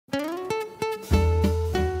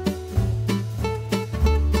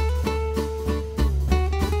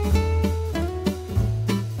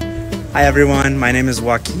Hi everyone, my name is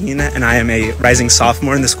Joaquin and I am a rising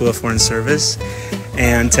sophomore in the School of Foreign Service,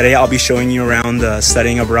 and today I'll be showing you around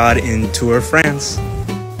studying abroad in Tours, France.